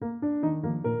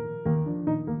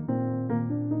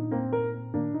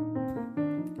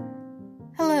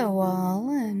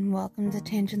to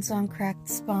Tangents on Cracked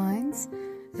Spines.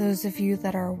 Those of you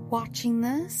that are watching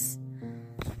this,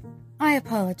 I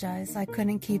apologize. I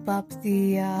couldn't keep up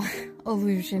the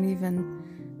illusion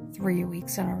even 3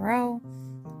 weeks in a row.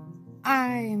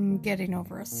 I'm getting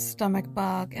over a stomach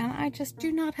bug, and I just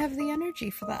do not have the energy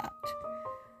for that.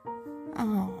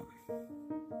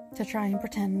 To try and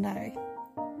pretend I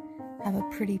have a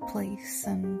pretty place,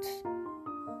 and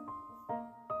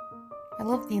I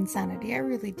love the insanity. I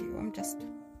really do. I'm just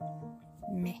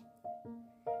meh.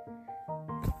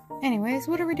 Anyways,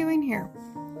 what are we doing here?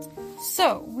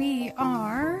 So, we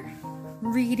are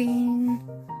reading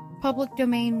public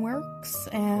domain works,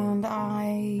 and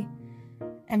I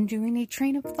am doing a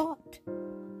train of thought.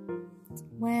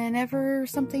 Whenever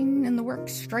something in the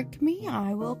works strikes me,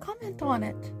 I will comment on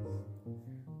it.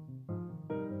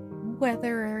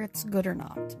 Whether it's good or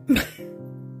not.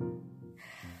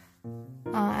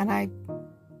 And I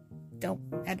don't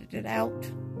edit it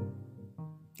out.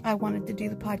 I wanted to do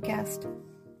the podcast.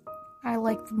 I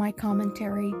liked my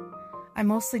commentary. I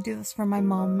mostly do this for my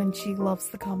mom, and she loves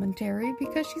the commentary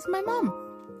because she's my mom.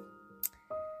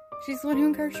 She's the one who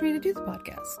encouraged me to do the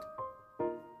podcast.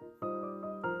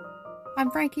 I'm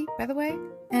Frankie, by the way,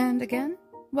 and again,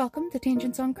 welcome to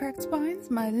Tangents on Cracked Spines,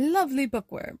 my lovely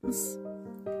bookworms.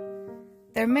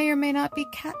 There may or may not be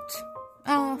cat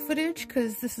footage,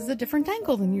 because this is a different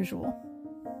angle than usual.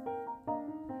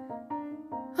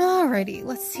 Alrighty,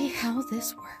 let's see how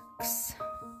this works.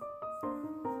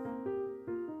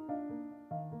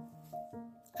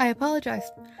 I apologize.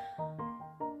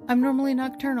 I'm normally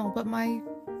nocturnal, but my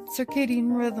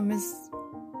circadian rhythm is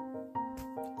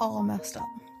all messed up.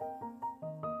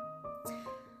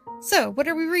 So, what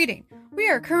are we reading? We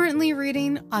are currently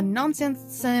reading a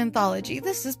Nonsense Anthology.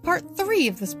 This is part 3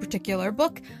 of this particular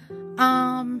book.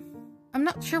 I'm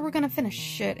not sure we're gonna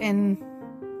finish it in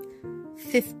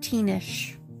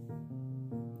 15-ish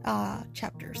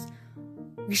chapters.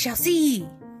 We shall see.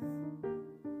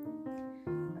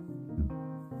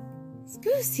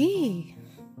 Scusi.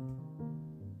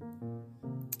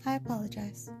 I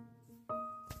apologize.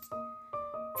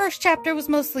 First chapter was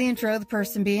mostly intro, the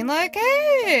person being like,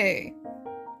 hey!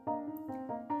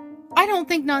 I don't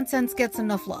think nonsense gets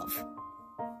enough love.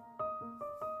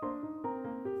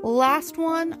 Last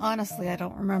one, honestly, I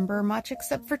don't remember much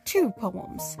except for 2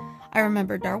 poems. I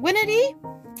remember Darwinity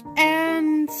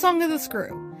and Song of the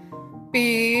Screw,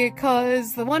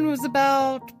 because the one was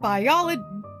about biology,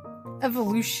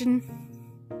 evolution,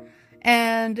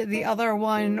 and the other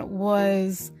one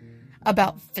was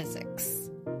about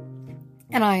physics.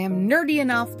 And I am nerdy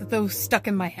enough that those stuck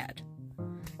in my head.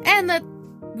 And that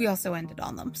we also ended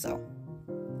on them, so.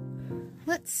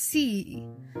 Let's see.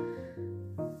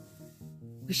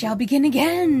 We shall begin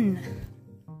again.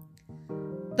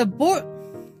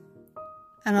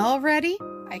 And already,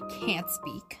 I can't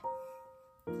speak.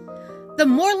 The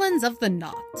moorlands of the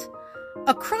Knot.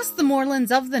 Across the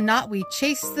moorlands of the Knot we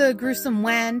chase the gruesome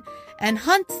when, and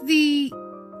hunt the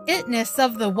itness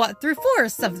of the what through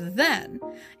forests of the then.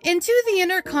 Into the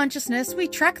inner consciousness we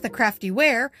track the crafty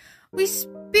where, we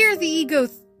spear the ego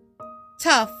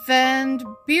tough, and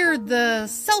beard the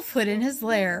selfhood in his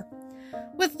lair.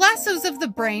 With lassos of the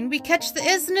brain, we catch the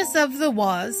isness of the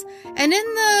was, and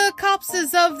in the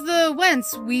copses of the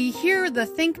whence, we hear the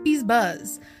think bees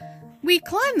buzz. We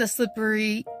climb the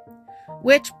slippery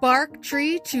witch bark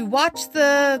tree to watch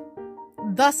the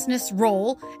thusness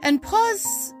roll, and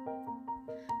pause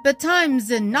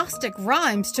betimes in Gnostic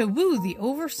rhymes to woo the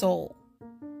oversoul.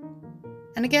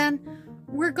 And again,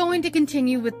 we're going to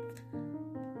continue with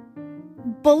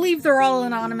believe they're all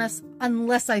anonymous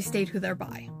unless I state who they're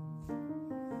by.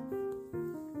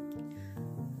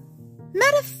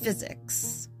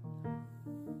 Metaphysics.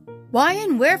 Why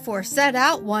and wherefore set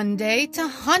out one day to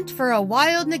hunt for a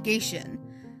wild negation.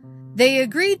 They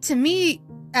agreed to meet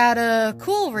at a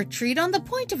cool retreat on the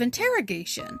point of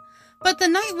interrogation. But the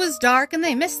night was dark and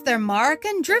they missed their mark,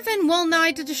 and driven well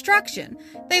nigh to destruction,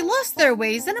 they lost their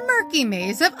ways in a murky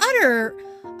maze of utter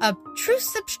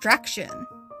abstruse abstraction.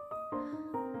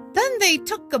 Then they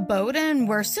took a boat and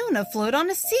were soon afloat on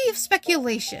a sea of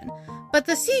speculation. But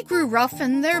the sea grew rough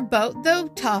and their boat, though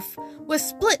tough, was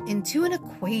split into an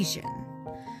equation.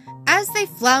 As they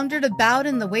floundered about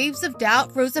in the waves of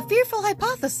doubt rose a fearful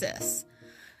hypothesis,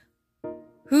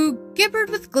 who gibbered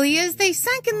with glee as they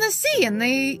sank in the sea, and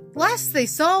the last they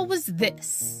saw was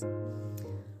this.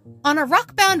 On a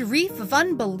rock-bound reef of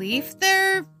unbelief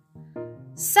there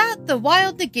sat the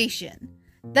wild negation.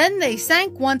 Then they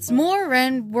sank once more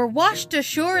and were washed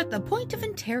ashore at the point of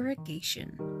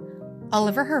interrogation.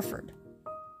 Oliver Herford.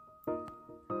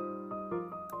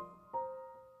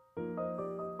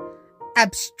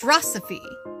 Abstrosophy.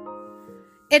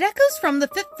 It echoes from the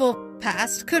fitful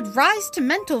past, could rise to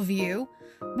mental view.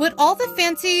 Would all the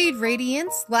fancied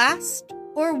radiance last,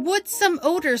 or would some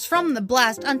odors from the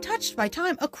blast, untouched by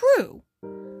time, accrue?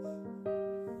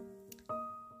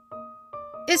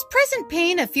 Is present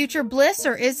pain a future bliss,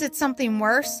 or is it something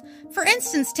worse? For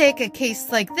instance, take a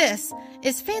case like this.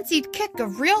 Is fancied kick a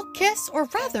real kiss, or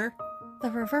rather,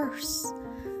 the reverse?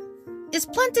 Is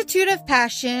plentitude of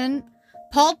passion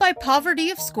palled by poverty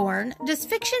of scorn? Does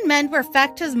fiction mend where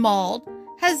fact has mauled?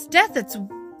 Has death its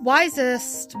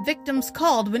wisest victims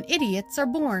called when idiots are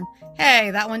born? Hey,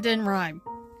 that one didn't rhyme.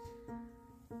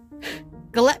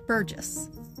 Galette Burgess.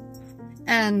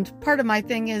 And part of my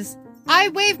thing is, I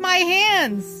wave my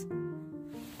hands!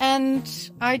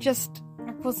 And I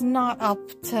was not up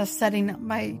to setting up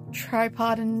my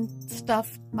tripod and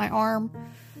stuff, my arm.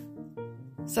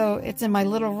 So it's in my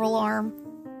literal arm.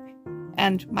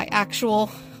 And my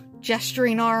actual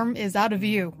gesturing arm is out of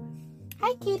view.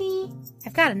 Hi, kitty.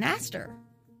 I've got an aster.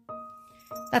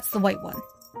 That's the white one.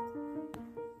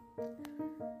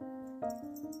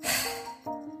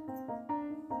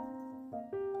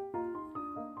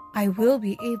 I will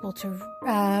be able to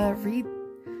read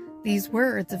these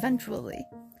words eventually.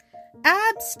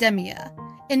 Abstemia.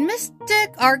 In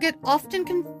mystic argot often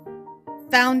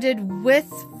confounded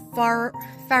with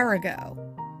farrago.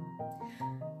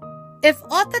 If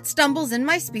aught that stumbles in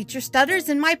my speech or stutters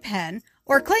in my pen,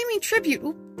 or claiming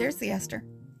tribute, there's the Esther.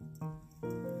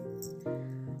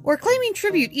 Or claiming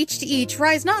tribute each to each,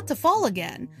 rise not to fall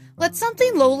again. Let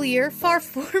something lowlier far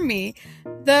for me,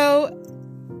 though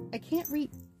I can't read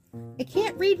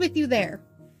with you there.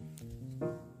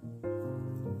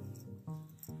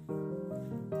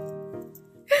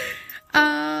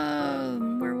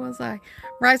 Where was I?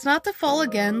 Rise not to fall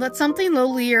again, let something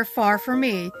lowlier far for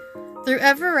me, through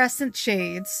evanescent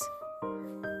shades,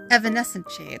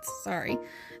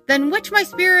 than which my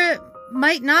spirit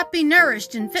might not be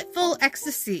nourished in fitful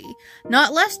ecstasy,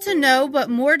 not less to know, but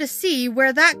more to see,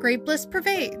 where that great bliss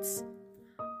pervades.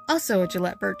 Also a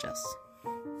Gillette Burgess.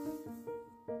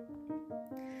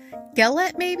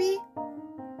 Gelett, maybe?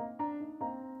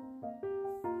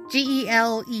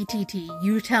 Gelett.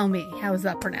 You tell me. How is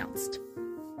that pronounced?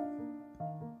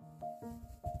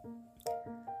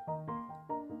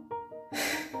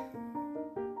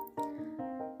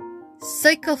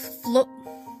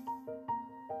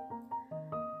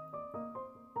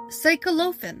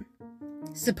 Psycholophon.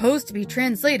 Supposed to be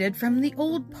translated from the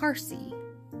old Parsi.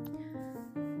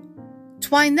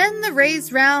 Twine then the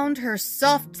rays round her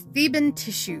soft Theban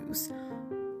tissues.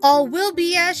 All will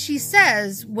be as she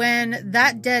says when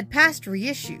that dead past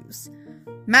reissues.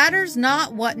 Matters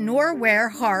not what nor where,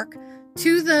 hark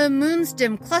to the moon's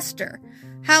dim cluster.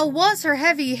 How was her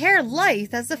heavy hair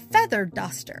lithe as a feather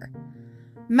duster?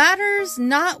 Matters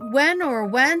not when or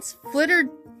whence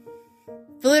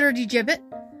flitterty-gibbet.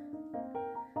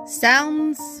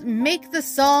 Sounds make the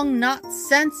song not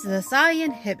senseless I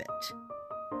inhibit.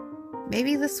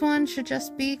 Maybe this one should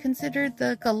just be considered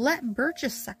the Galette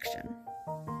Burgess section.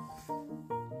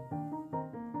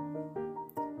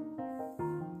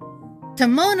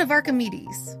 Timon of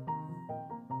Archimedes.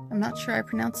 I'm not sure I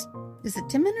pronounced... Is it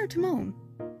Timon or Timon?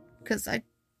 Because I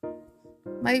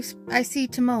see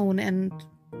Timon and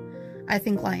I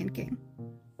think Lion King.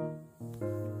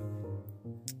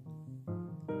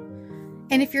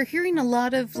 And if you're hearing a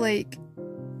lot of, like,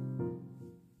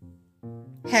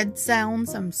 head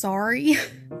sounds, I'm sorry.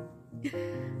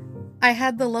 I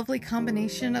had the lovely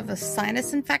combination of a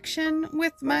sinus infection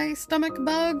with my stomach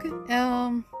bug.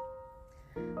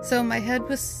 So my head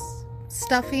was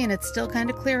stuffy and it's still kind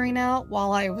of clearing out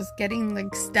while I was getting,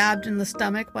 like, stabbed in the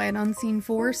stomach by an unseen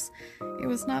force. It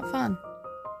was not fun.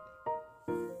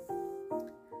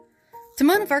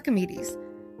 Timon of Archimedes.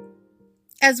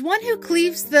 As one who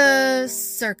cleaves the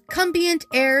circumambient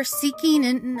air, seeking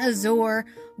in azure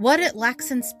what it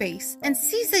lacks in space, and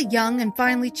sees a young and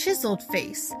finely chiseled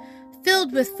face,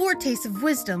 filled with foretastes of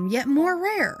wisdom, yet more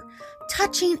rare,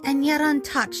 touching and yet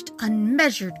untouched,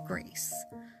 unmeasured grace.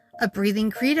 A breathing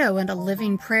credo and a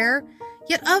living prayer,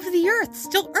 yet of the earth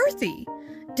still earthy,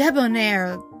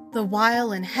 debonair, the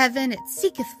while in heaven it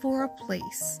seeketh for a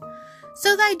place.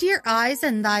 So thy dear eyes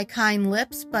and thy kind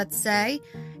lips but say,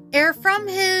 ere from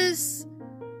his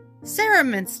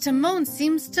cerements Timon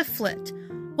seems to flit,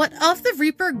 what of the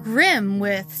reaper grim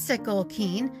with sickle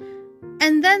keen,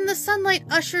 and then the sunlight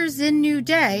ushers in new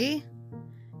day,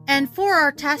 and for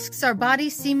our tasks our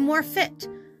bodies seem more fit,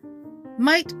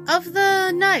 might of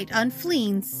the night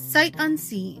unfleeing, sight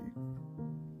unseen.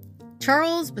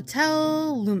 Charles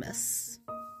Battelle Loomis.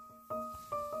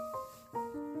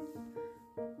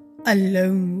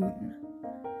 Alone.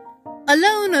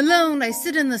 Alone, alone, I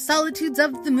sit in the solitudes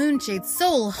of the moonshade,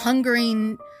 soul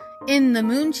hungering in the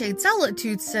moonshade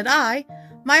solitude, said I.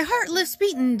 My heart lifts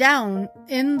beaten down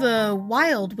in the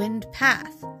wild wind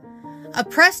path.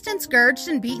 Oppressed and scourged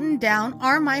and beaten down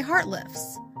are my heart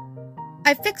lifts.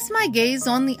 I fix my gaze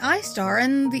on the eye star,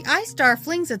 and the eye star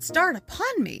flings its dart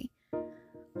upon me.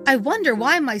 I wonder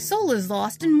why my soul is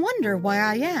lost, and wonder why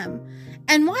I am,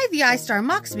 and why the eye star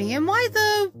mocks me, and why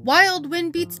the wild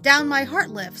wind beats down my heart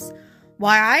lifts,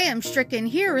 why I am stricken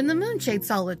here in the moonshade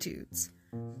solitudes.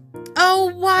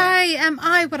 Oh, why am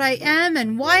I what I am,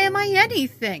 and why am I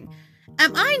anything?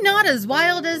 Am I not as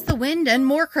wild as the wind and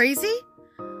more crazy?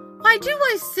 Why do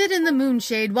I sit in the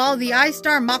moonshade while the eye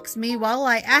star mocks me while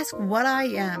I ask what I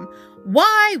am?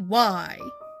 Why?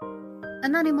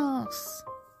 Anonymous.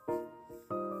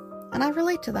 And I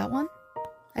relate to that one.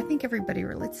 I think everybody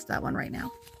relates to that one right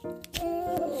now.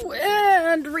 Ooh,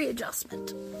 and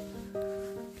readjustment.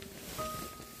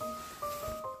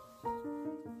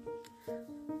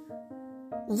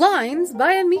 Lines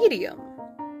by a medium.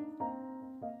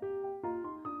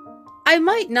 I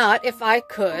might not if I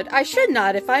could, I should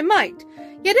not if I might,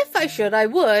 yet if I should I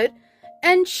would,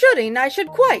 and shoulding I should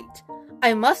quite.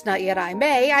 I must not yet I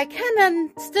may, I can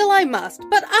and still I must,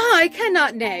 but I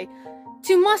cannot nay,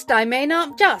 to must I may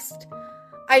not just.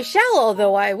 I shall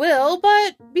although I will,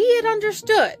 but be it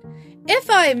understood, if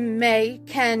I may,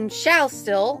 can, shall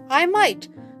still, I might,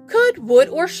 could, would,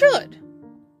 or should.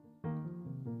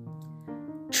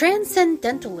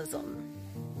 Transcendentalism.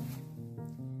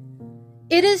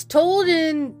 It is told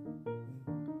in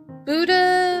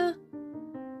Buddha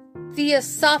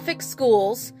Theosophic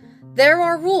schools there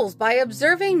are rules by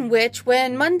observing which,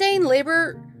 when mundane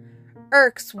labor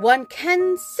irks, one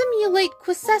can simulate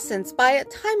quiescence by a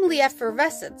timely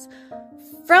effervescence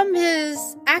from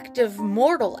his active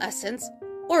mortal essence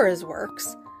or his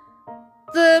works.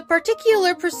 The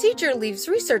particular procedure leaves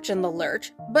research in the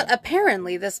lurch, but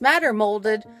apparently this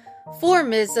matter-molded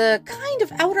form is a kind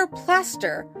of outer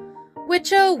plaster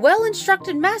which a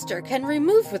well-instructed master can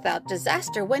remove without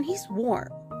disaster when he's warm.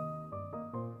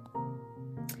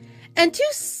 And to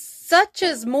such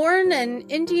as mourn an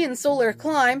Indian solar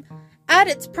clime, at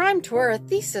its prime to a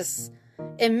thesis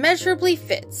immeasurably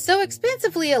fit, so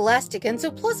expansively elastic and so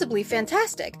plausibly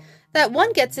fantastic, that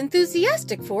one gets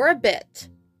enthusiastic for a bit.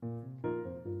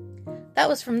 That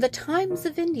was from the Times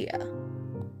of India.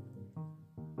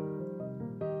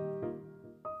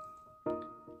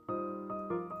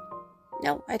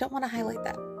 No, I don't want to highlight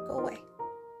that. Go away.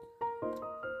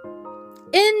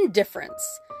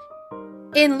 Indifference.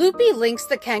 In loopy links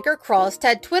the canker crawls,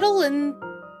 tad twiddle in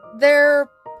their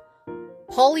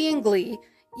Paulian glee,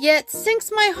 yet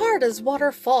sinks my heart as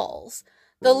water falls.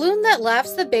 The loon that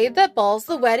laughs, the babe that bawls,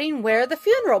 the wedding where the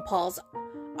funeral palls,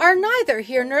 are neither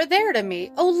here nor there to me.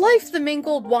 O life, the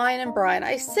mingled wine and brine,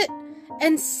 I sit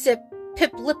and sip,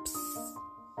 pip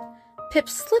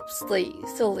slipsly,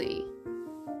 silly.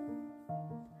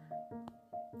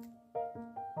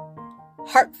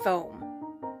 Heart foam.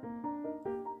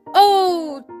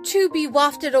 Oh, to be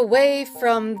wafted away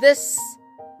from this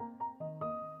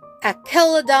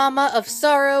Akeladama of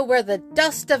sorrow, where the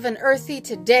dust of an earthy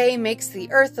today makes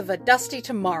the earth of a dusty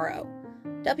tomorrow.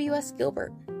 W.S.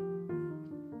 Gilbert.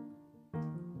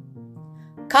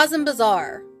 Kazan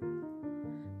Bazaar.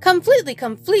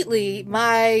 Completely,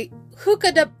 my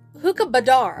hookah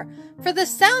badar, for the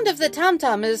sound of the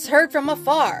tam-tam is heard from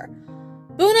afar.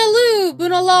 Boonaloo,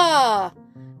 boonala!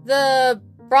 The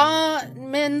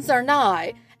Brahmins are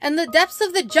nigh, and the depths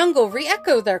of the jungle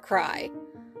re-echo their cry.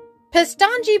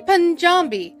 Pistanji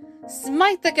Panjambi,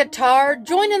 smite the guitar,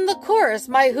 join in the chorus,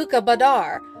 my hookah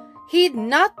badar. Heed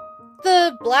not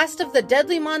the blast of the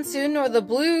deadly monsoon, nor the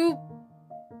blue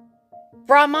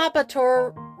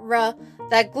Brahmaputra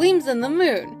that gleams in the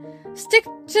moon. Stick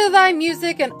to thy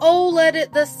music, and oh, let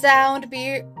it the sound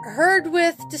be heard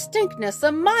with distinctness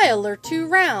a mile or two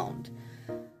round.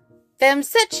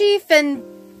 Famsechi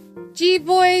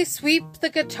Fenjiboy, sweep the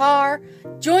guitar,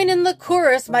 join in the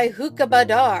chorus, my hookah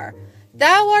badar.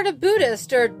 Thou art a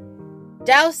Buddhist, or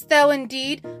dost thou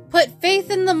indeed put faith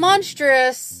in the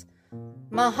monstrous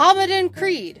Mohammedan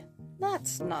creed?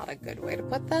 That's not a good way to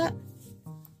put that.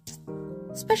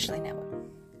 Especially now.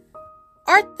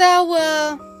 Art thou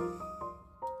a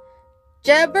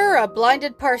Jabber, a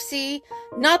blinded Parsi?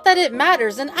 Not that it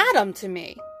matters an atom to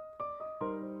me.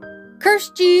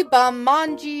 Kirshji,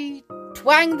 Bamanji,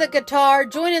 twang the guitar,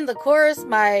 join in the chorus,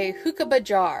 my hookah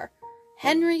bajar.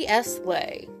 Henry S.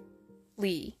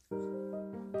 Lee.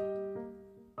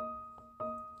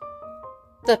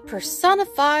 The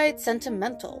personified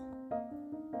sentimental.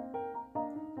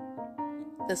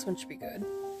 This one should be good.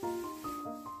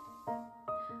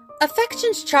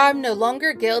 Affection's charm no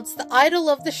longer gilds the idol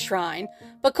of the shrine,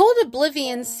 but cold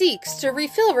oblivion seeks to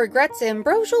refill regret's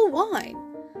ambrosial wine.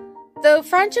 Though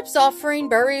friendship's offering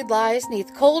buried lies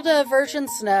neath cold aversion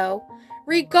snow,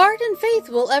 regard and faith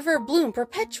will ever bloom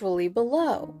perpetually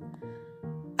below.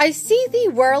 I see thee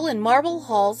whirl in marble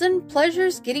halls in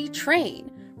pleasure's giddy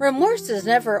train. Remorse is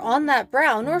never on that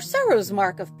brow, nor sorrow's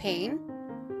mark of pain.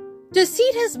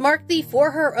 Deceit has marked thee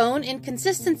for her own,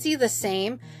 inconsistency the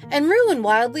same, and ruin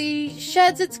wildly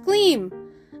sheds its gleam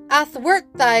athwart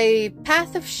thy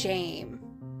path of shame.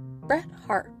 Bret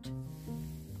Harte.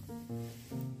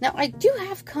 Now, I do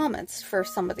have comments for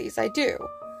some of these, I do,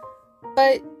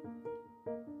 but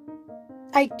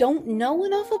I don't know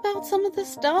enough about some of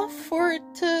this stuff for it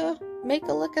to make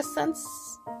a lick of sense.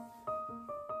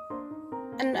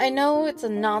 And I know it's a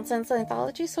nonsense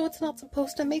anthology, so it's not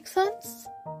supposed to make sense.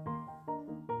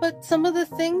 But some of the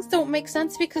things don't make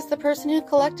sense because the person who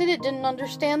collected it didn't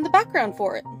understand the background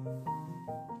for it.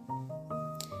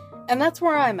 And that's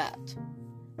where I'm at.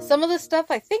 Some of the stuff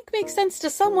I think makes sense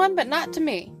to someone, but not to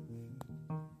me.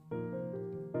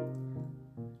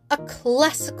 A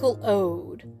classical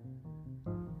ode.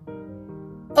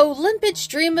 O limpid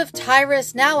stream of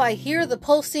Tyrus, now I hear the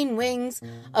pulsing wings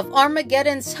of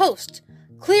Armageddon's host,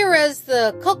 clear as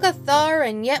the Kolkathar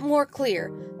and yet more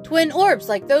clear, twin orbs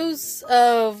like those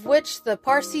of which the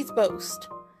Parsees boast.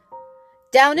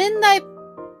 Down in thy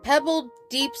pebbled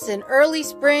deeps in early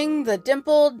spring, the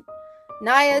dimpled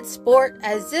naiad sport,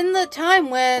 as in the time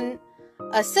when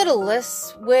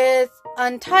Acetylus with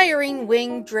untiring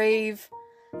wing drave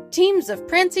teams of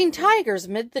prancing tigers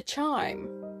mid the chime.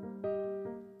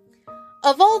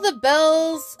 Of all the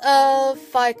bells of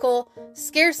Ficle,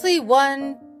 scarcely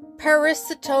one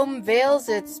parasitome veils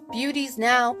its beauties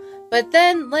now, but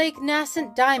then like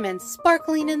nascent diamonds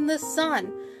sparkling in the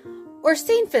sun, or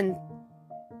saintfin,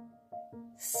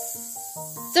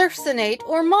 cercinate,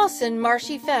 or moss in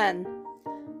marshy fen.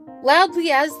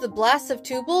 Loudly as the blasts of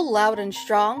Tubal, loud and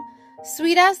strong,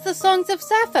 sweet as the songs of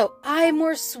Sappho, aye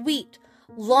more sweet,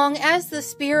 long as the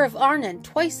spear of Arnon,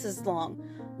 twice as long,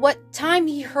 what time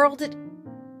he hurled it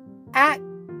at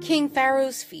King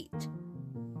Pharaoh's feet.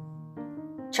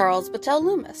 Charles Battelle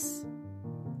Loomis.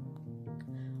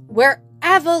 Where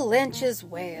avalanches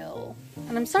wail.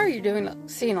 And I'm sorry you're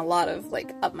seeing a lot of,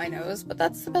 up my nose, but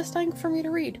that's the best time for me to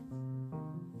read.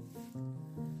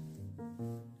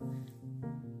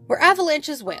 Where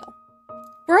avalanches wail.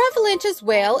 Where avalanches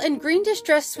wail and green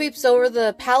distress sweeps over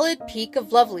the pallid peak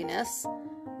of loveliness,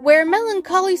 where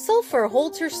melancholy sulphur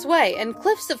holds her sway and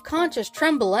cliffs of conscience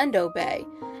tremble and obey,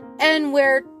 and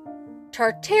where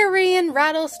Tartarian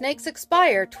rattlesnakes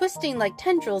expire, twisting like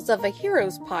tendrils of a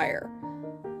hero's pyre.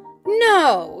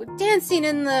 No, dancing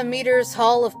in the meter's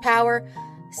hall of power,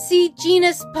 see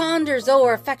Genus ponders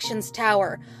o'er affection's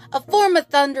tower, a form of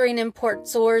thundering import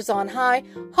soars on high.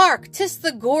 Hark, 'tis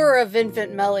the gore of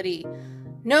infant melody.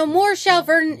 No more shall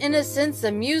verdant innocence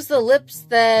amuse the lips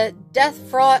that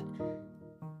death-fraught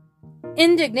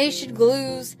indignation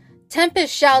glues.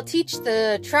 Tempest shall teach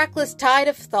the trackless tide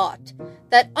of thought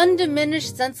that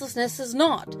undiminished senselessness is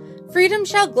naught. Freedom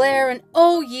shall glare, and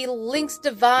oh, ye links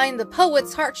divine, the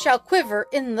poet's heart shall quiver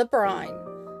in the brine.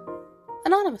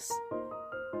 Anonymous.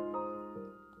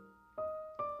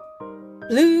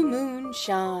 Blue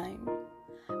moonshine.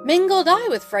 Mingled I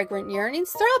with fragrant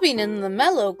yearnings, throbbing in the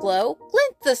mellow glow,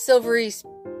 glint the silvery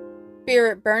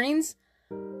spirit burnings,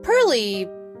 pearly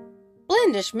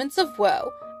blandishments of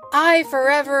woe. Aye,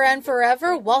 forever and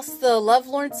forever, whilst the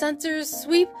lovelorn censers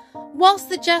sweep, whilst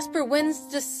the jasper winds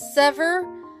dissever,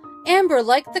 amber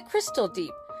like the crystal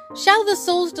deep, shall the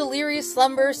soul's delirious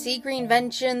slumber, sea-green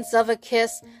vengeance of a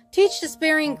kiss, teach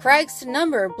despairing crags to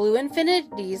number blue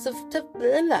infinities of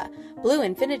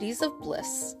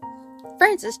bliss.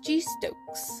 Francis G.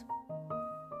 Stokes.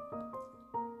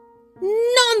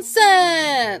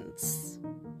 Nonsense!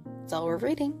 That's all we're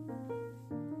reading.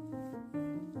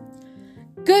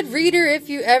 Good reader, if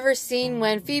you ever seen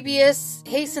when Phoebus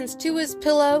hastens to his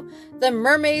pillow, the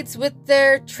mermaids with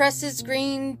their tresses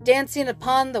green dancing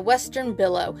upon the western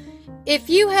billow.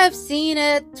 If you have seen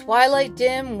at twilight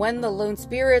dim when the lone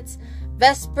spirit's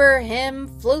vesper hymn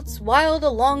floats wild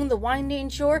along the winding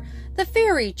shore, the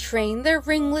fairy train their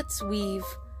ringlets weave,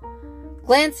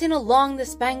 glancing along the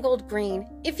spangled green.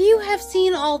 If you have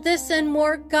seen all this and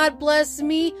more, God bless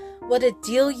me, what a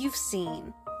deal you've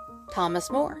seen. Thomas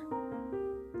More.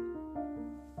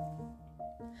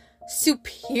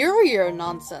 Superior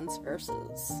nonsense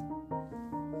verses.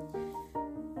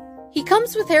 He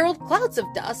comes with herald clouds of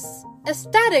dust,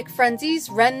 Ecstatic frenzies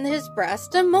rend his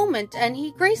breast, a moment, and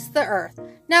he graced the earth.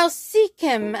 Now seek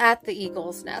him at the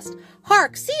eagle's nest.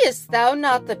 Hark, seest thou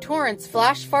not the torrent's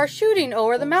flash far shooting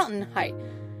o'er the mountain height?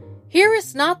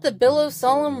 Hearest not the billow's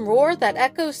solemn roar that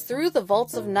echoes through the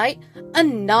vaults of night?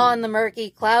 Anon the murky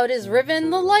cloud is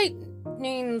riven, the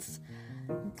lightnings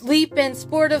leap in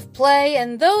sportive play,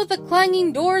 and though the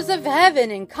clanging doors of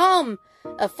heaven in calm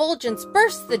effulgence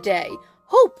burst the day,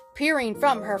 Hope, peering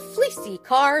from her fleecy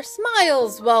car,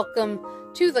 smiles welcome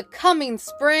to the coming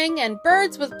spring, and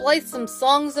birds with blithesome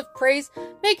songs of praise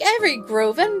make every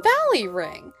grove and valley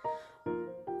ring.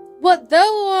 What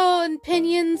though on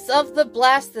pinions of the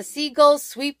blast the seagulls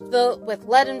sweep with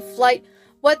leaden flight?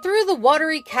 What through the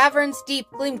watery caverns deep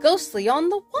gleam ghostly on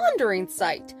the wandering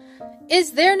sight?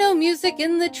 Is there no music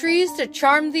in the trees to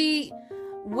charm thee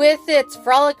with its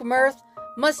frolic mirth?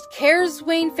 Must care's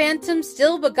wan phantom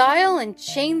still beguile and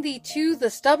chain thee to the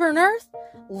stubborn earth?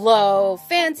 Lo,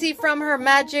 fancy from her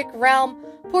magic realm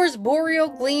pours boreal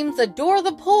gleams, adore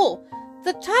the pole.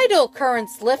 The tidal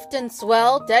currents lift and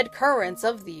swell, dead currents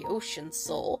of the ocean's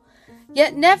soul.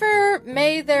 Yet never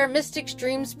may their mystic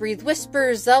streams breathe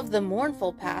whispers of the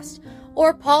mournful past,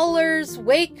 or Pollars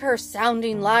wake her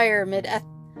sounding lyre mid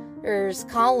ether's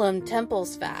columned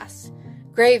temples vast.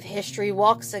 Grave history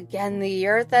walks again the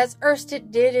earth, as erst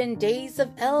it did in days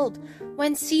of eld,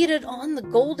 when seated on the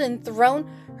golden throne,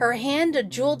 her hand a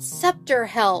jeweled scepter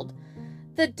held.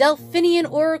 The Delphinian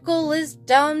oracle is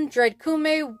dumb, dread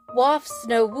Cume wafts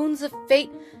no wounds of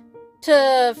fate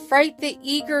to fright the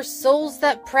eager souls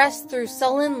that press through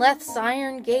sullen Leth's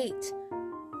iron gate.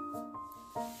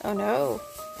 Oh no,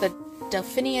 the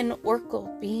Delphinian oracle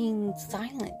being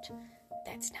silent.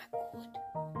 That's not good.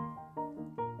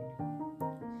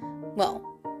 Well,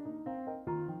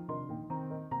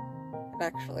 it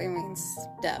actually means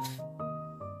deaf.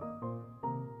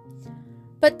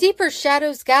 But deeper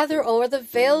shadows gather o'er the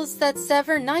veils that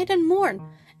sever night and morn,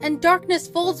 and darkness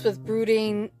folds with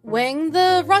brooding wing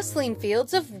the rustling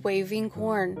fields of waving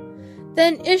corn.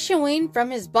 Then issuing from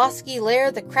his bosky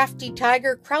lair, the crafty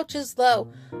tiger crouches low,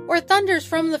 or thunders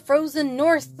from the frozen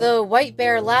north the white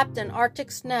bear lapped in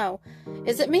arctic snow.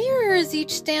 Is it me, or is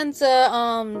each stanza,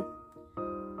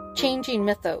 changing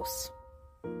mythos?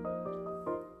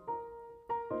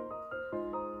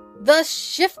 Thus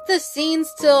shift the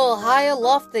scenes till high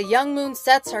aloft the young moon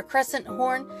sets her crescent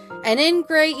horn, and in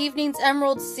grey evening's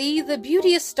emerald sea the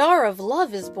beauteous star of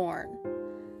love is born.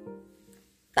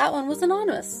 That one was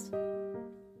anonymous.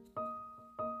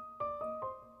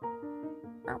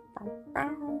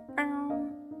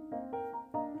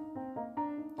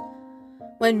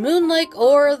 When moonlight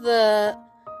o'er the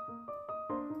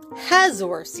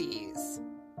Hazor seas.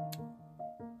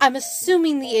 I'm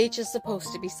assuming the H is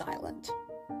supposed to be silent.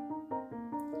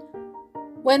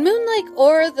 When moonlight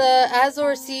o'er the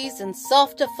Azure seas and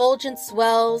soft effulgence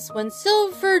swells, when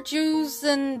silver dews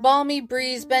and balmy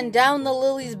breeze bend down the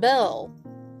lily's bell.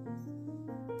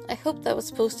 I hope that was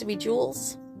supposed to be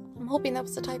jewels. I'm hoping that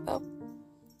was a typo.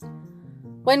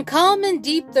 When calm and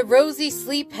deep the rosy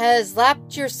sleep has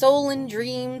lapped your soul in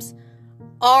dreams,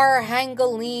 Our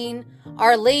Hangaleen,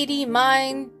 Our Lady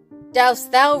mine,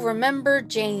 dost thou remember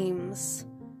James?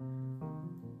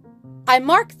 I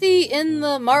mark thee in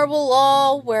the marble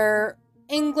hall where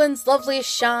England's loveliest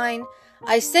shine.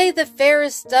 I say the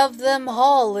fairest of them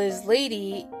all is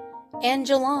Lady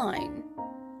Angeline.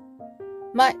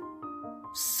 My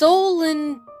soul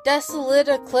in desolate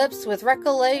eclipse with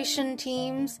recollection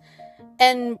teems,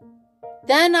 and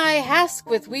then I ask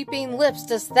with weeping lips,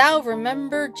 dost thou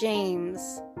remember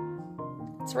James?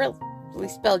 It's really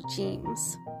spelled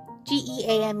James.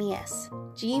 Geames.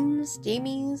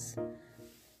 James.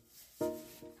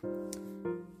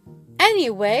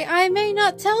 Anyway, I may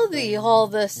not tell thee all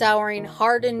the souring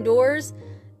heart endures.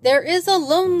 There is a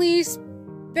lonely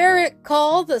spirit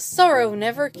call the sorrow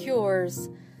never cures.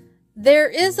 There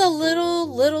is a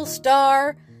little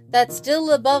star that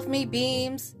still above me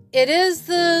beams. It is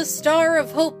the star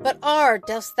of hope, but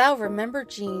dost thou remember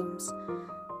James?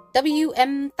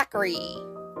 W.M. Thackeray.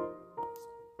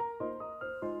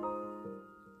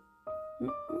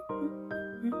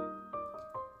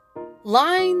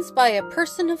 Lines by a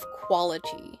person of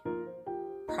quality.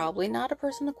 Probably not a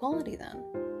person of quality, then.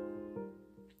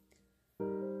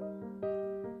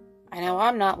 I know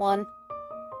I'm not one.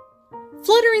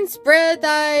 Fluttering spread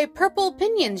thy purple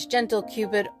pinions, gentle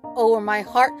Cupid, o'er my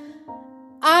heart.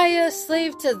 I, a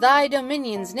slave to thy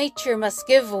dominions, nature must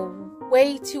give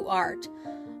way to art.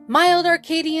 Mild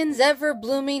Arcadians ever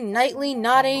blooming, nightly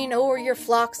nodding o'er your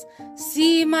flocks,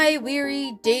 see my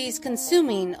weary days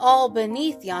consuming, all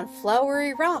beneath yon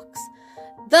flowery rocks.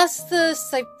 Thus the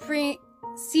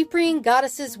Cyprian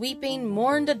goddesses weeping,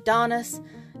 mourned Adonis,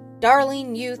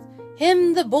 darling youth,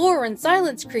 him the boar in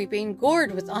silence creeping,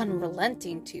 gored with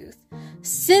unrelenting tooth.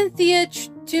 Cynthia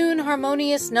tune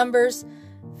harmonious numbers,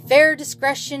 fair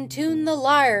discretion tune the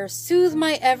lyre, soothe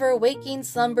my ever-waking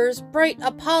slumbers, bright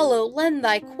Apollo lend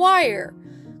thy choir.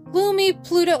 Gloomy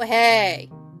Pluto, hey!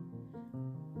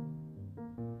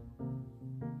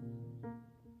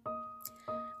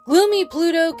 Gloomy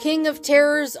Pluto, king of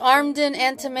terrors, armed in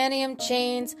antimonium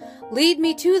chains, lead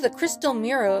me to the crystal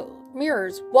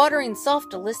mirrors, watering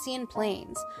soft Elysian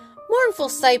plains. Mournful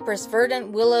cypress,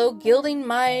 verdant willow, gilding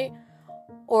my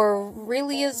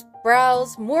Aurelia's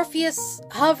brows, Morpheus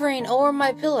hovering o'er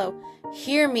my pillow,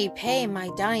 hear me pay my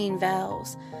dying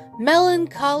vows.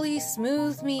 Melancholy,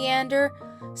 smooth meander,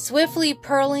 swiftly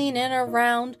purling in a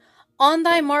round, on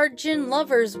thy margin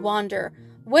lovers wander,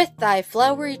 with thy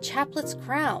flowery chaplets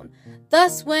crown.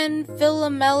 Thus when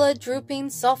Philomela drooping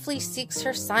softly seeks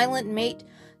her silent mate,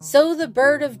 so the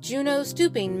bird of Juno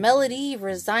stooping melody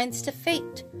resigns to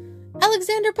fate.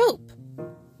 Alexander Pope.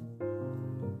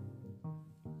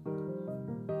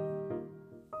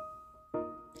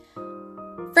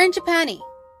 Frangipani.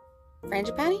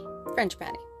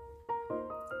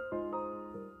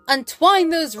 Untwine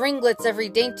those ringlets, every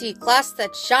dainty clasp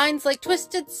that shines like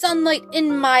twisted sunlight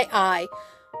in my eye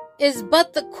is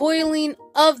but the coiling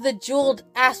of the jeweled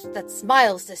asp that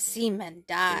smiles to see men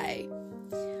die.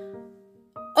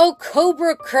 O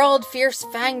cobra curled, fierce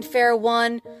fanged fair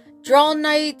one, draw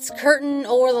night's curtain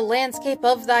o'er the landscape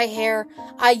of thy hair.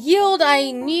 I yield, I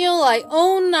kneel, I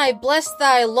own, I bless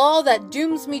thy law that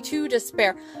dooms me to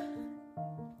despair.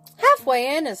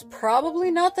 Halfway in is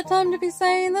probably not the time to be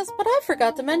saying this, but I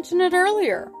forgot to mention it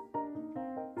earlier.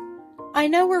 I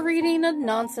know we're reading a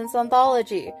Nonsense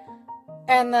Anthology,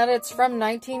 and that it's from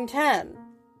 1910.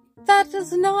 That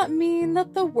does not mean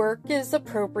that the work is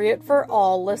appropriate for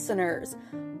all listeners.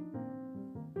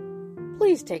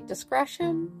 Please take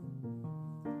discretion,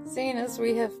 seeing as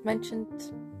we have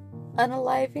mentioned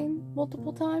unaliving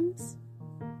multiple times.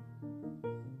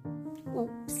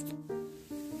 Oops.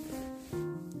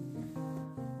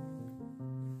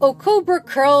 O cobra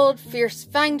curled, fierce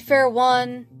fanged fair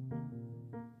one,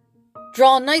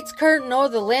 draw night's curtain o'er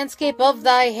the landscape of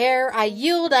thy hair. I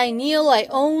yield, I kneel, I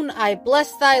own, I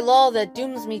bless thy law that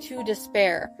dooms me to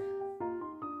despair.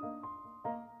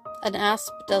 An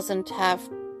asp doesn't have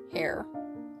hair.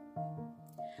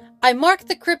 I mark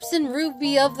the crimson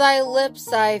ruby of thy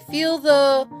lips, I feel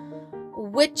the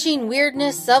witching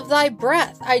weirdness of thy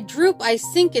breath. I droop, I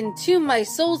sink into my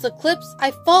soul's eclipse, I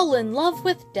fall in love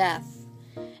with death.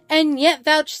 And yet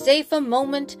vouchsafe a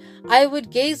moment, I would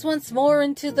gaze once more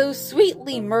into those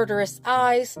sweetly murderous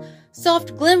eyes,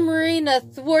 soft glimmering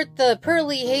athwart the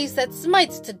pearly haze that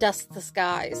smites to dust the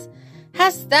skies.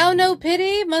 Hast thou no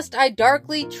pity? Must I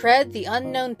darkly tread the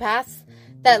unknown paths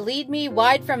that lead me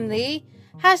wide from thee?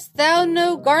 Hast thou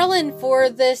no garland for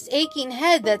this aching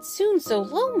head that soon so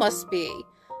low must be?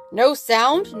 No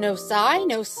sound, no sigh,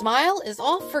 no smile, is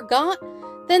all forgot?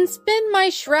 Then spin my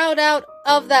shroud out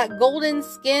of that golden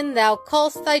skin thou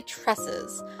call'st thy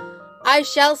tresses. I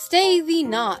shall stay thee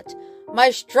not.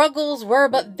 My struggles were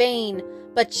but vain.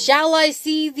 But shall I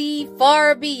see thee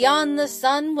far beyond the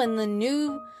sun when the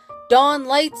new dawn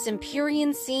lights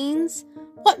Empyrean scenes?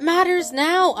 What matters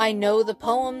now? I know the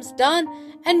poem's done,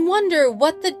 and wonder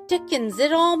what the dickens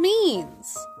it all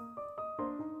means.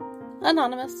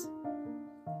 Anonymous.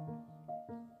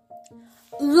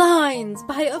 Lines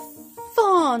by a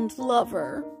fond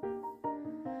lover.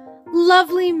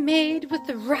 Lovely maid with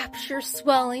the rapture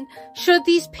swelling, should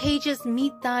these pages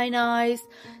meet thine eyes,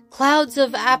 clouds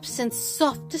of absence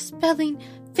soft dispelling,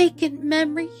 vacant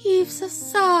memory heaves a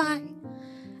sigh.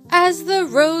 As the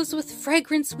rose with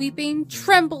fragrance weeping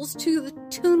trembles to the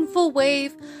tuneful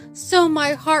wave, so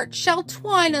my heart shall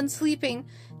twine unsleeping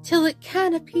till it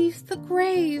canopies the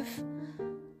grave.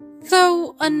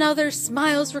 Though another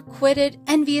smiles requited,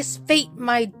 envious fate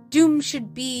my doom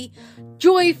should be,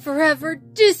 joy forever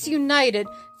disunited,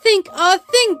 think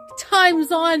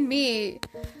time's on me.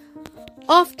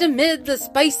 Oft amid the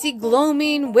spicy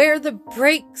gloaming, where the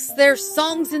brakes their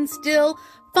songs instill,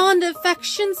 fond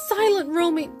affection, silent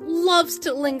roaming, loves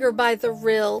to linger by the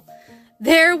rill.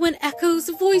 There when echoes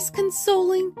voice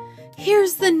consoling,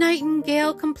 hears the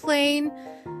nightingale complain,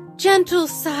 gentle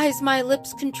sighs my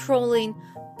lips controlling,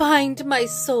 bind my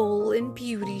soul in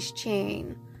beauty's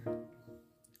chain.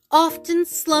 Oft in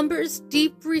slumber's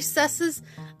deep recesses,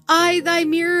 I thy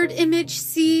mirrored image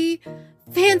see,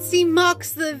 fancy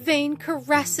mocks the vain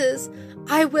caresses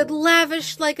I would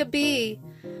lavish like a bee.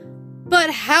 But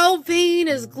how vain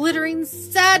is glittering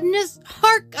sadness!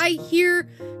 Hark, I hear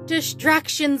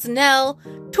distraction's knell.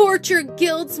 Torture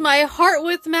gilds my heart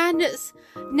with madness.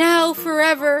 Now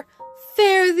forever,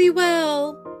 fare thee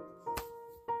well.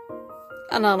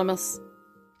 Anonymous.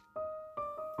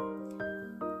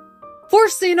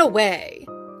 Forcing a way.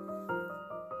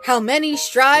 How many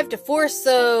strive to force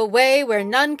a way where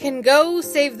none can go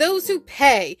save those who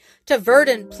pay to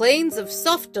verdant plains of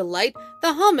soft delight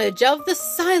the homage of the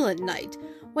silent night,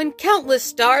 when countless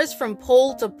stars from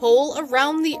pole to pole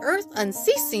around the earth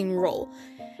unceasing roll,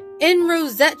 in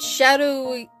rosette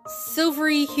shadowy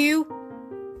silvery hue,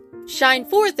 shine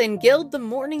forth and gild the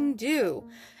morning dew.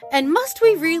 And must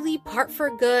we really part for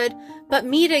good, but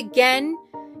meet again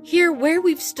here where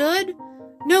we've stood?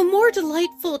 No more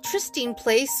delightful trysting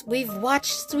place, we've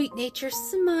watched sweet nature's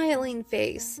smiling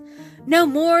face. No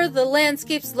more the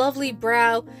landscape's lovely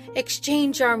brow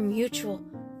exchange our mutual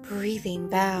breathing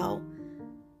vow.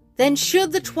 Then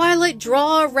should the twilight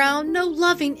draw around no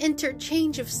loving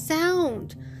interchange of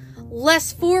sound,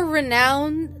 less for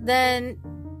renown than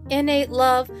innate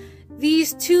love,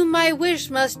 these two my wish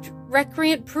must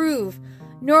recreant prove,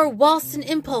 nor whilst an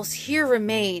impulse here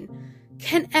remain,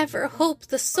 can ever hope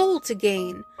the soul to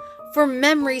gain. For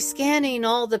memory scanning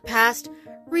all the past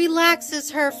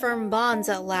relaxes her firm bonds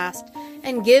at last,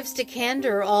 and gives to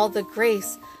candor all the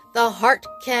grace the heart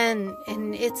can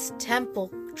in its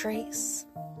temple trace.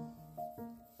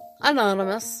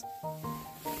 Anonymous.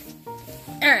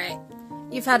 Alright,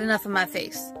 you've had enough of my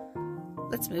face.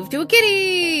 Let's move to a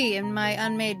kitty in my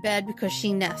unmade bed because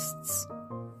she nests.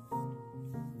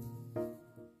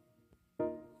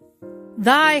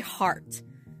 Thy heart.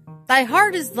 Thy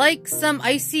heart is like some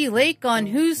icy lake on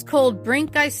whose cold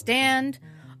brink I stand.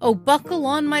 O buckle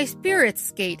on my spirit's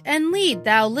skate and lead,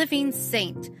 thou living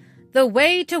saint, the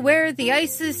way to where the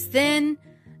ice is thin,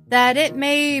 that it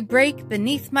may break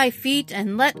beneath my feet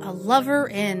and let a lover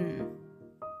in.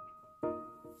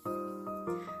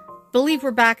 Believe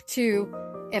we're back to,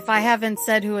 if I haven't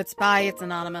said who it's by, it's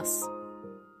anonymous.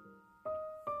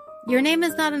 Your name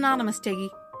is not anonymous, Tiggy.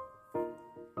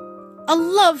 A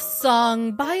love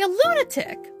song by a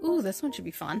lunatic. Ooh, this one should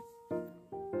be fun.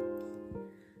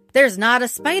 There's not a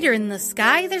spider in the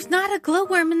sky, there's not a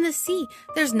glowworm in the sea,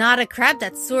 there's not a crab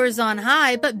that soars on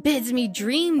high, but bids me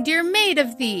dream, dear maid,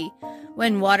 of thee.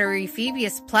 When watery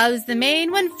Phoebus plows the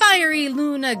main, when fiery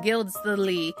Luna gilds the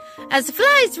lee, as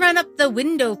flies run up the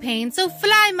window pane, so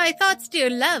fly my thoughts, dear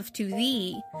love, to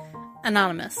thee.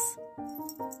 Anonymous.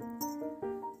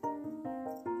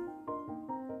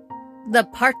 The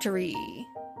Partery.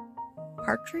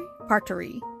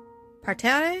 Partery?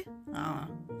 Parterre? Oh.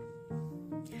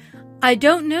 I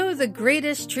don't know the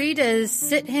greatest treat as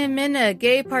sit him in a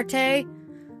gay party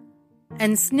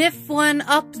and sniff one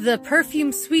up the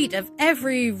perfume sweet of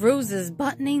every rose's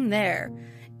buttoning there.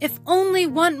 If only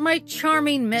want my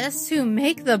charming miss who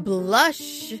make the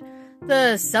blush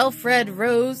the self-red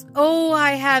rose, oh,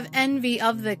 I have envy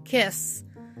of the kiss,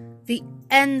 the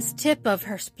end's tip of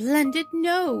her splendid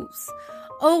nose.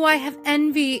 Oh, I have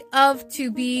envy of to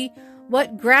be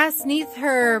what grass neath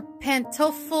her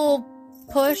pantoffle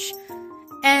push,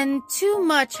 and too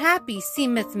much happy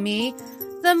seemeth me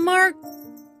the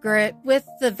Margaret with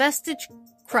the vestige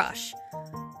crush.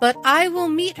 But I will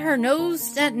meet her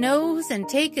nose at nose and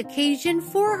take occasion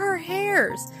for her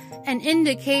hairs, and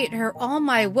indicate her all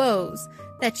my woes,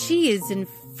 that she is in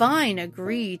fine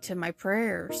agree to my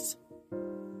prayers.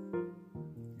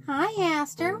 Hi,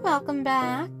 Aster. Welcome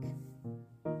back.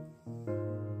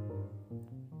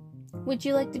 Would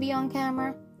you like to be on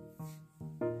camera?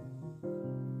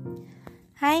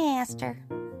 Hi, Aster.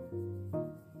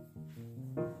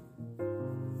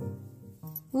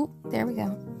 Oop, there we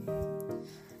go.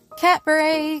 Cat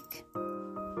break.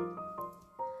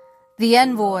 The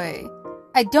Envoy.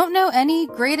 I don't know any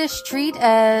greatest treat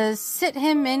as sit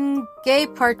him in gay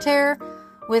parterre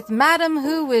with madam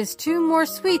who is too more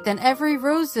sweet than every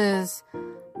rose's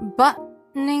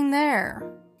buttoning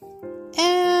there.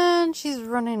 And she's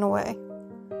running away.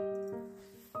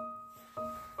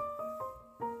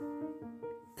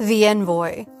 The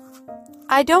Envoy.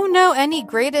 I don't know any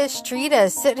greatest treat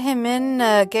as sit him in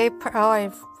a gay oh,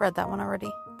 I've read that one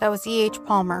already. That was E.H.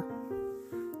 Palmer.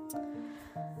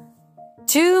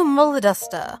 To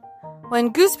Mulladusta.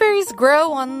 When gooseberries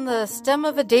grow on the stem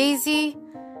of a daisy,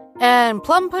 and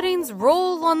plum puddings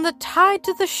roll on the tide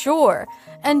to the shore,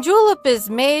 and julep is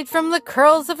made from the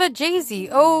curls of a jazy,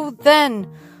 oh, then,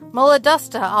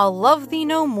 Mulladusta, I'll love thee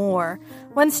no more.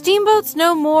 When steamboats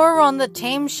no more on the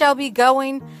Thames shall be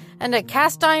going, and a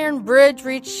cast-iron bridge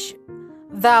reach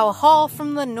thou hall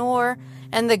from the Nore,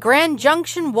 and the Grand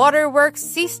Junction waterworks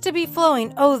cease to be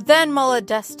flowing, oh then,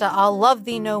 Maladesta, I'll love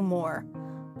thee no more.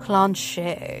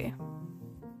 Planche.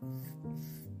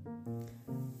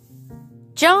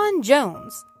 John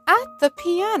Jones at the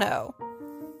piano.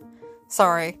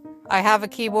 Sorry, I have a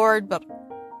keyboard, but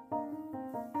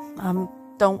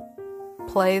don't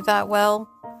play that well,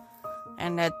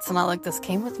 and it's not like this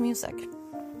came with music.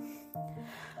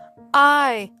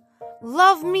 I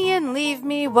love me and leave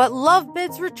me, what love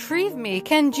bids retrieve me,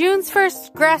 can June's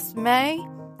first grasp May?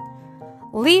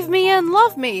 Leave me and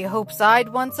love me, hope sighed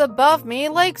once above me,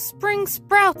 like spring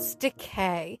sprouts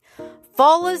decay.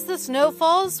 Fall as the snow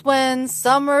falls, when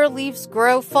summer leaves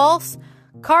grow false,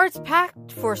 cards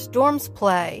packed for storm's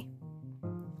play.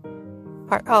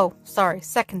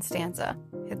 Second stanza.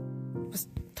 It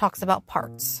talks about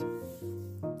parts.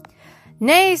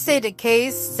 Nay, say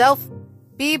decays, self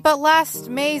be but last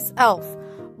May's elf.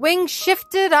 Wings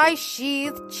shifted, I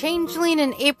sheathed, changeling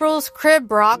in April's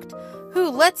crib rocked, who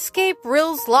let scape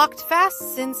rills locked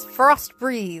fast since frost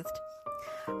breathed.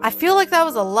 I feel like that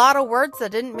was a lot of words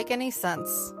that didn't make any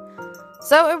sense.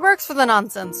 So it works for the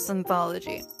Nonsense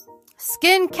Anthology.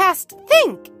 Skin cast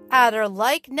think,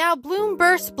 adder-like, now bloom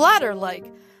burst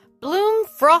bladder-like, bloom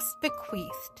frost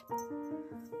bequeathed.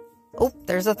 Oh,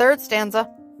 there's a third stanza.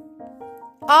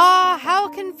 Ah, how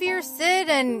can fear sit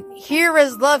and hear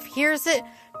as love hears it?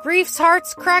 Grief's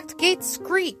heart's cracked gates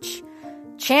screech.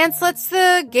 Chance lets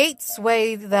the gate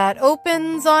sway that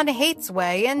opens on hate's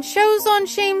way and shows on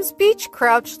shame's beach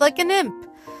crouched like an imp.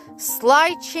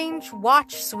 Sly change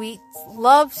watch sweet,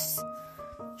 love's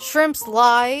shrimps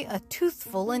lie, a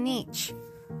toothful in each.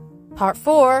 Part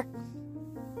 4.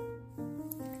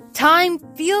 Time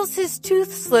feels his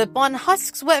tooth slip on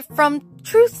husks wet from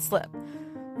truth slip,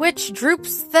 which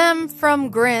droops them from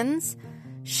grins,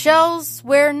 shells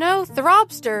where no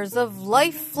throbsters of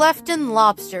life left in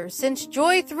lobsters, since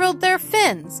joy thrilled their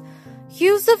fins,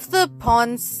 hues of the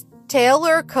pawn's tail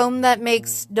or comb that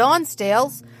makes dawn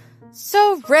stales,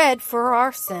 so red for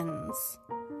our sins.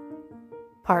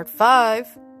 Part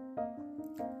 5.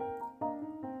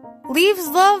 Leaves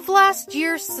love last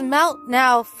year smelt,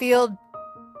 now feel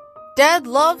dead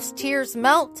love's tears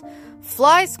melt,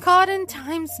 flies caught in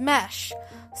time's mesh.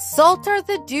 Salt are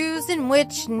the dews in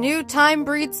which new time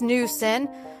breeds new sin,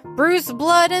 bruise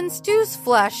blood and stews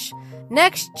flesh,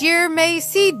 next year may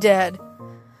see dead.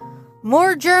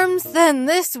 More germs than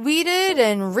this weeded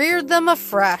and reared them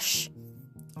afresh.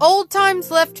 Old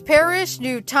times left perish,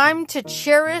 new time to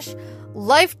cherish,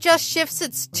 life just shifts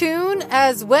its tune,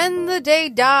 as when the day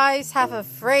dies, half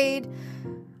afraid,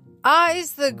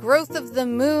 eyes the growth of the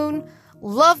moon,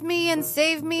 love me and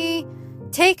save me,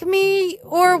 take me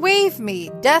or wave me,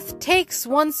 death takes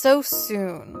one so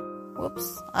soon.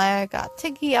 Whoops, I got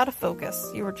Tiggy out of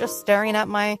focus. You were just staring at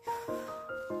my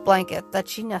blanket that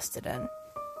she nested in.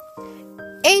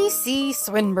 A.C.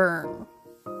 Swinburne.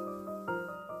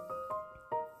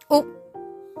 Oh,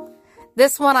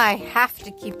 this one I have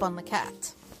to keep on the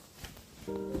cat.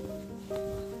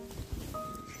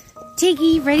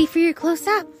 Tiggy, ready for your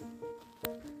close-up?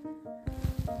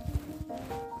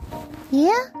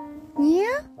 Yeah?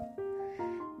 Yeah?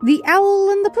 The Owl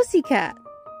and the Pussycat.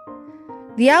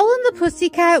 The owl and the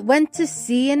pussycat went to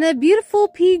sea in a beautiful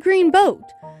pea-green boat.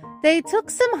 They took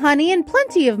some honey and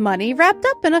plenty of money wrapped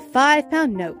up in a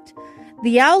 5-pound note.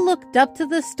 The owl looked up to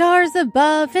the stars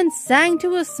above and sang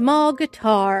to a small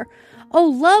guitar. Oh,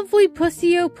 lovely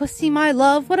pussy, oh pussy, my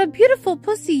love, what a beautiful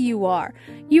pussy you are.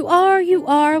 You are,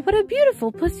 what a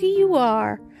beautiful pussy you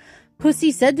are.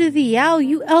 Pussy said to the owl,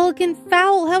 you elegant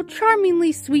fowl, how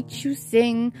charmingly sweet you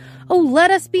sing. Oh, let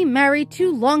us be married,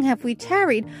 too long have we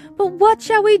tarried, but what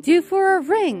shall we do for a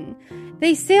ring?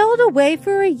 They sailed away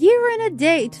for a year and a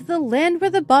day to the land where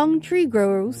the bong tree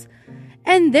grows.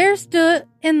 And there stood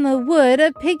in the wood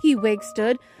a piggy-wig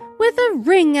stood, with a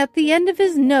ring at the end of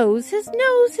his nose, his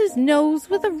nose,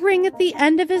 with a ring at the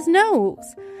end of his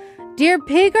nose. Dear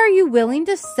pig, are you willing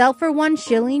to sell for 1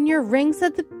 shilling your ring?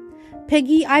 Said the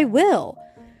piggy, I will.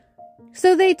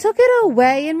 So they took it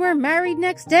away and were married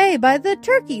next day by the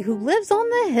turkey who lives on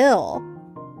the hill.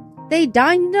 They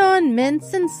dined on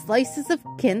mince and slices of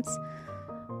quince,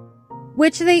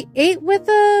 which they ate with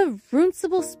a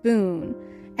runcible spoon.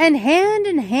 And hand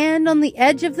in hand on the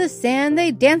edge of the sand,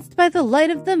 they danced by the light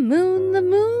of the moon, the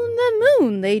moon, the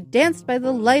moon. They danced by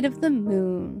the light of the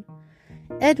moon.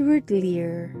 Edward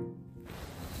Lear.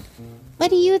 What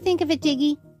do you think of it,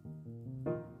 Tiggy?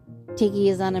 Tiggy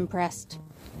is unimpressed.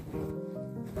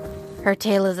 Her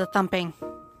tail is a-thumping.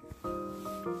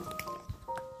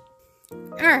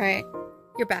 Alright,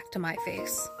 you're back to my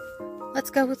face.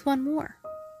 Let's go with one more.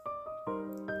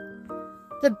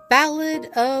 the ballad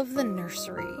of the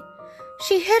nursery.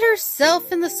 She hid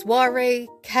herself in the soiree,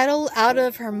 kettle out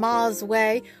of her ma's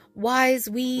way, wise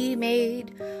wee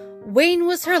maid. Wan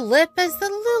was her lip as the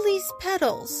lily's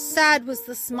petals, sad was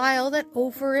the smile that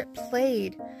over it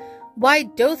played. Why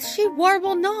doth she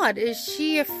warble not? Is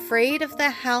she afraid of the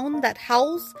hound that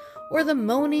howls, or the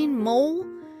moaning mole?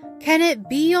 Can it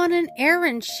be on an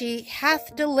errand she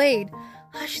hath delayed?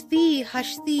 Hush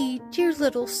thee, dear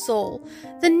little soul.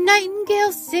 The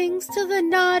nightingale sings to the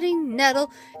nodding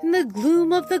nettle. In the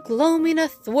gloom of the gloaming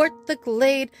athwart the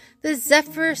glade, the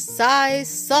zephyr sighs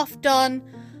soft on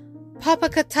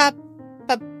Popocatap.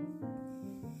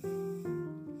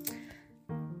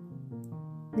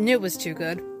 Knew it was too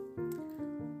good.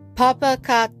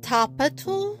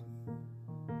 Popocatapetl?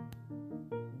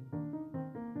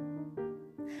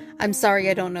 I'm sorry,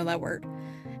 I don't know that word.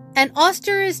 And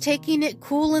Oster is taking it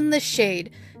cool in the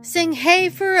shade. Sing hey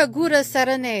for a good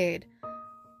serenade.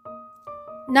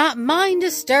 Not mine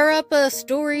to stir up a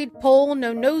storied pole,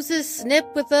 no noses snip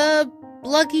with a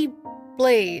bluggy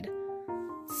blade.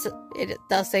 So it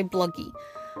does say bluggy.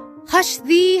 Hush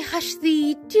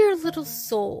thee, dear little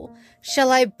soul.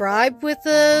 Shall I bribe with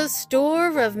a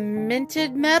store of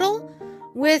minted metal?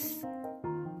 With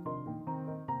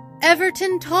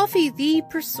Everton toffee thee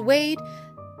persuade,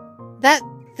 that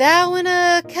thou in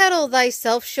a kettle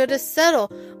thyself shouldest settle,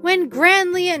 when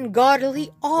grandly and gaudily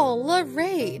all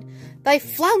arrayed, thy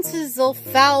flounces'll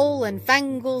foul and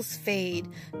fangles fade.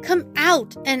 Come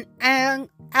out and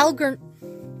Algernon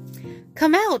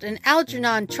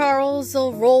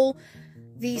Charles'll roll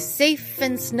thee safe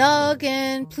and snug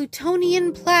in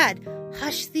Plutonian plaid.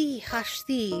 Hush thee,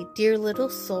 dear little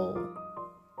soul.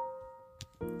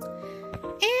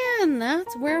 And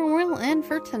that's where we'll end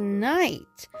for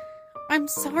tonight. I'm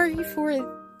sorry for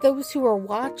those who are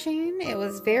watching. It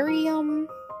was very, all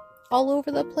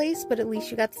over the place, but at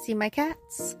least you got to see my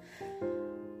cats.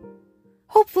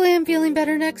 Hopefully I'm feeling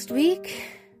better next week.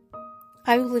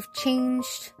 I will have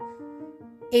changed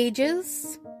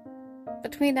ages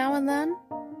between now and then.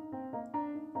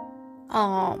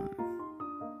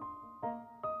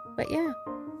 But yeah.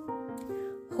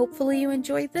 Hopefully you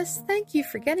enjoyed this. Thank you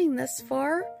for getting this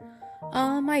far.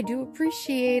 I do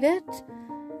appreciate it.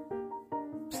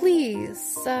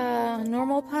 Please,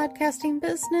 normal podcasting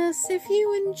business, if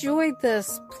you enjoyed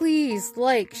this, please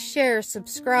like, share,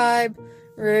 subscribe,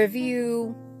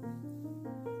 review,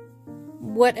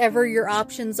 whatever your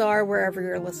options are wherever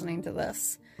you're listening to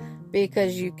this,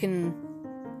 because you can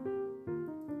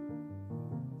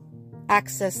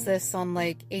access this on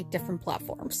like 8 different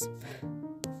platforms.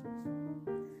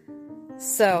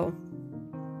 So,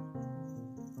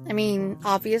 I mean,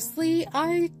 obviously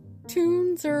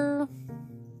iTunes or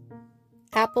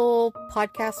Apple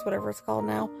Podcasts, whatever it's called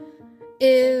now,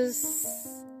 is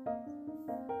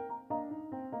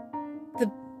the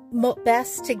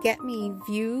best to get me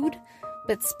viewed,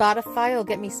 but Spotify will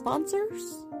get me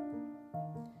sponsors.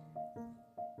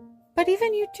 But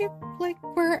even YouTube, like,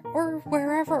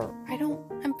 wherever,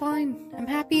 I'm fine. I'm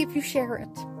happy if you share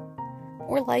it,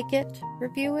 or like it,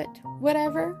 review it,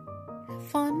 whatever. Have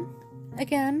fun.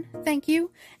 Again, thank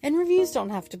you. And reviews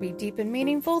don't have to be deep and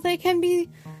meaningful. They can be,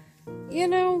 I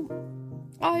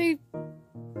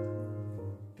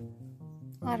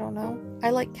don't know. I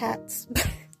like cats.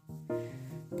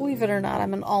 Believe it or not,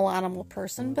 I'm an all-animal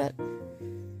person, but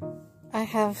I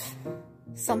have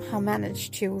somehow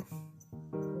managed to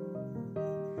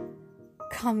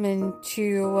come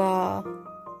into,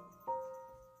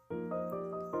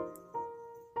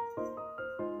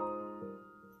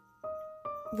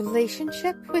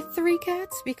 relationship with 3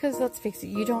 cats, because let's face it,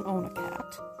 you don't own a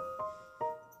cat.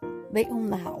 They own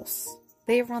the house.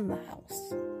 They run the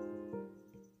house.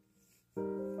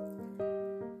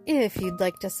 If you'd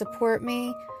like to support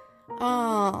me,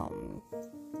 I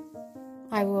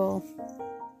will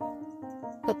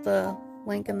put the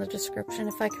link in the description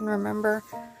if I can remember.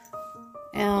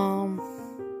 So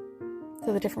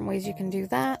the different ways you can do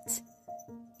that.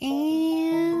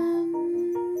 And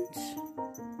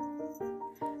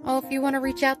if you want to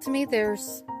reach out to me,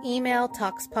 there's email,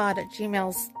 talkspod at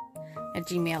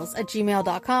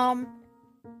gmail.com.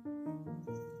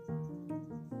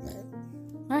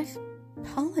 My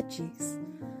apologies.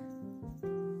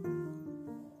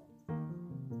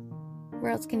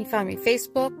 Where else can you find me?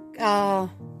 Facebook,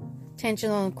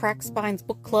 Tension on Crack Spines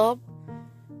Book Club.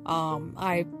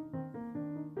 I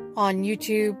on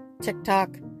YouTube,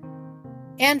 TikTok,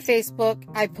 and Facebook,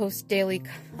 I post daily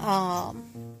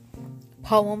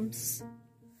poems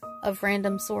of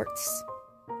random sorts.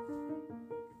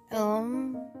 I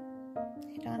don't know.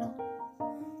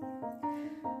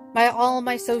 All of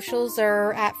my socials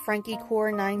are at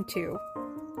FrankieCore92,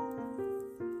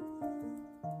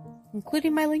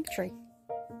 including my link tree.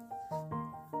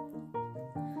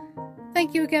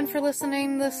 Thank you again for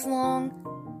listening this long.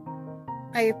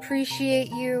 I appreciate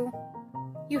you.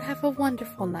 You have a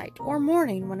wonderful night or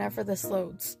morning whenever this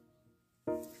loads.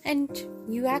 And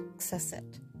you access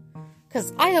it.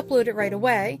 Because I upload it right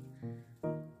away,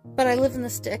 but I live in the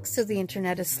sticks, so the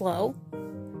internet is slow.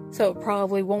 So it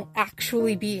probably won't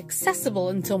actually be accessible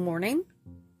until morning.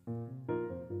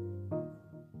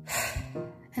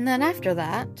 And then after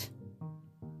that,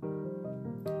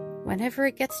 whenever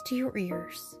it gets to your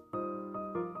ears.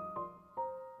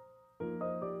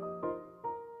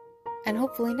 And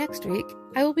hopefully next week,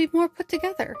 I will be more put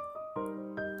together.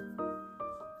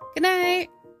 Good night!